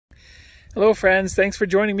Hello friends, thanks for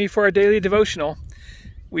joining me for our daily devotional.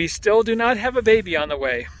 We still do not have a baby on the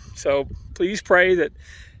way, so please pray that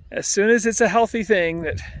as soon as it's a healthy thing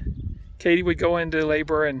that Katie would go into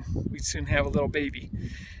labor and we'd soon have a little baby.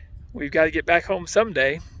 We've got to get back home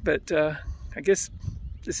someday, but I guess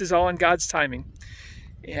this is all in God's timing.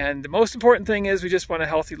 And the most important thing is we just want a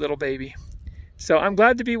healthy little baby. So I'm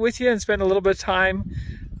glad to be with you and spend a little bit of time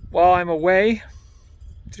while I'm away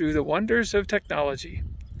through the wonders of technology.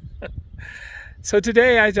 So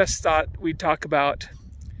today I just thought we'd talk about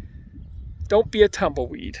don't be a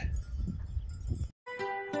tumbleweed.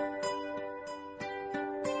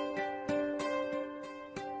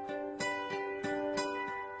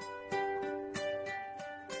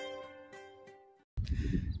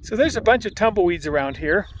 So there's a bunch of tumbleweeds around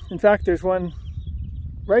here. In fact, there's one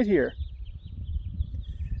right here.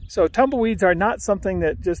 So tumbleweeds are not something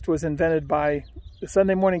that just was invented by the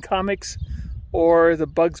Sunday morning comics or the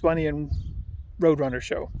Bugs Bunny and Roadrunner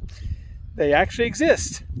show. They actually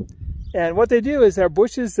exist. And what they do is they're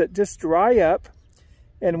bushes that just dry up,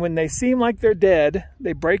 and when they seem like they're dead,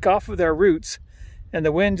 they break off of their roots and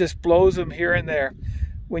the wind just blows them here and there.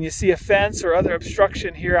 When you see a fence or other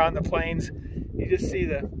obstruction here on the plains, you just see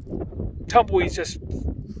the tumbleweeds just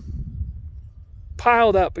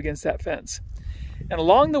piled up against that fence. And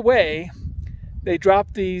along the way, they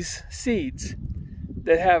drop these seeds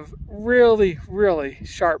that have really, really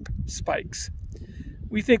sharp spikes.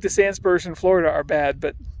 We think the sandspurs in Florida are bad,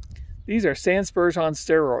 but these are sandspurs on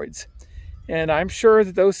steroids. And I'm sure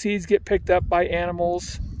that those seeds get picked up by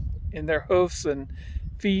animals in their hoofs and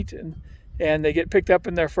feet, and they get picked up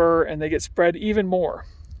in their fur, and they get spread even more.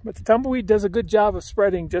 But the tumbleweed does a good job of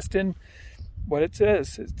spreading just in what it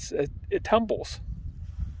says. It tumbles.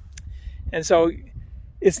 And so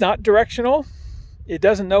it's not directional. It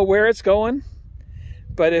doesn't know where it's going.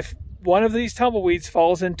 But if one of these tumbleweeds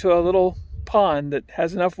falls into a little pond that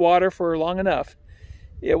has enough water for long enough,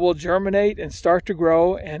 it will germinate and start to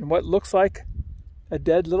grow, and what looks like a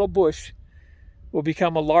dead little bush will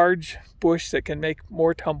become a large bush that can make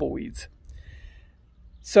more tumbleweeds.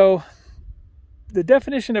 So the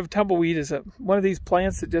definition of tumbleweed is one of these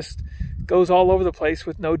plants that just goes all over the place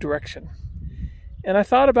with no direction. And I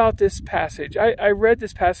thought about this passage. I read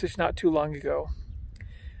this passage not too long ago,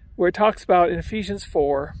 where it talks about in Ephesians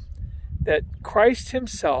 4 that Christ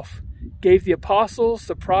himself gave the apostles,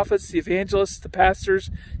 the prophets, the evangelists, the pastors,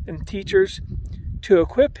 and teachers to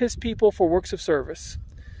equip his people for works of service,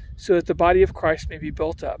 so that the body of Christ may be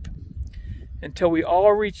built up, until we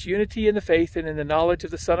all reach unity in the faith and in the knowledge of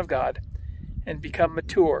the Son of God, and become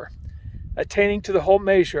mature, attaining to the whole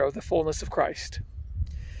measure of the fullness of Christ.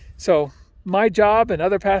 So my job and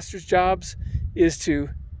other pastors' jobs is to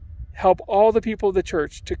help all the people of the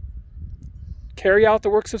church to carry out the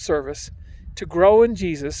works of service, to grow in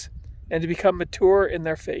Jesus, and to become mature in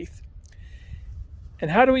their faith.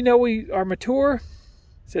 And how do we know we are mature?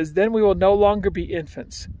 It says, then we will no longer be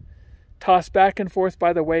infants, tossed back and forth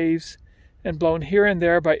by the waves, and blown here and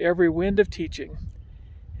there by every wind of teaching,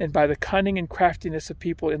 and by the cunning and craftiness of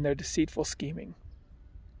people in their deceitful scheming.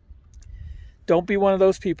 Don't be one of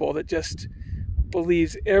those people that just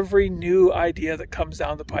believes every new idea that comes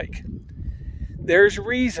down the pike. There's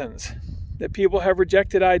reasons that people have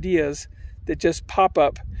rejected ideas that just pop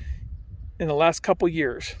up in the last couple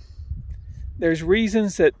years. There's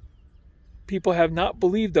reasons that people have not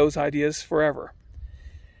believed those ideas forever.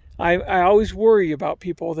 I always worry about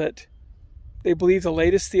people that they believe the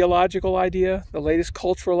latest theological idea, the latest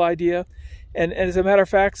cultural idea. And as a matter of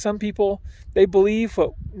fact, some people, they believe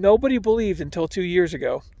what nobody believed until 2 years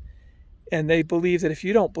ago. And they believe that if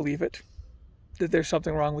you don't believe it, that there's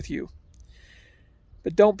something wrong with you.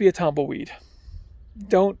 But don't be a tumbleweed.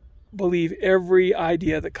 Don't believe every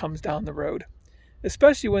idea that comes down the road,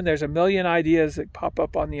 especially when there's a million ideas that pop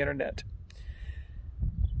up on the internet.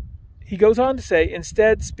 He goes on to say,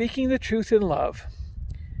 instead, speaking the truth in love,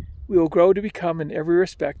 we will grow to become in every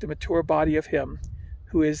respect a mature body of him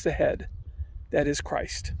who is the head, that is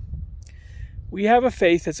Christ. We have a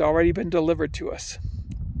faith that's already been delivered to us.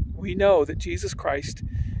 We know that Jesus Christ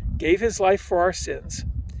gave his life for our sins.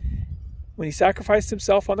 When he sacrificed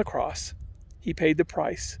himself on the cross, he paid the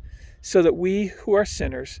price so that we who are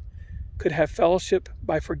sinners could have fellowship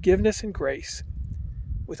by forgiveness and grace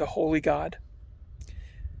with a holy God.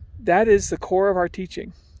 That is the core of our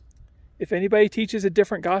teaching. If anybody teaches a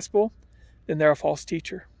different gospel, then they're a false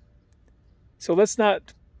teacher. So let's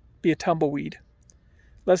not be a tumbleweed.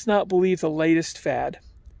 Let's not believe the latest fad.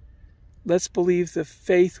 Let's believe the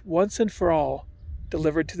faith once and for all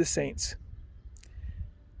delivered to the saints.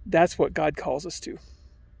 That's what God calls us to.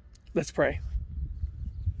 Let's pray.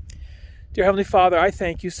 Dear Heavenly Father, I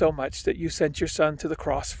thank you so much that you sent your Son to the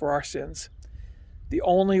cross for our sins, the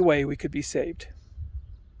only way we could be saved.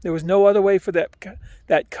 There was no other way for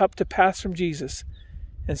that cup to pass from Jesus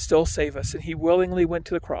and still save us, and he willingly went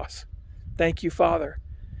to the cross. Thank you, Father,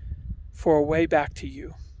 for a way back to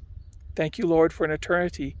you. Thank you, Lord, for an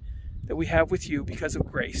eternity that we have with you because of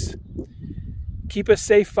grace. Keep us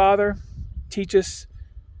safe, Father. Teach us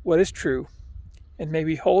what is true, and may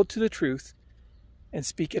we hold to the truth and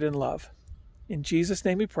speak it in love. In Jesus'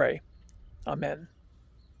 name we pray. Amen.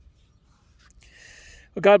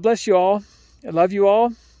 Well, God bless you all. I love you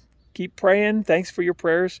all. Keep praying. Thanks for your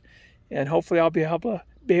prayers. And hopefully I'll be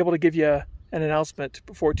able to give you an announcement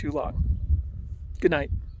before too long. Good night.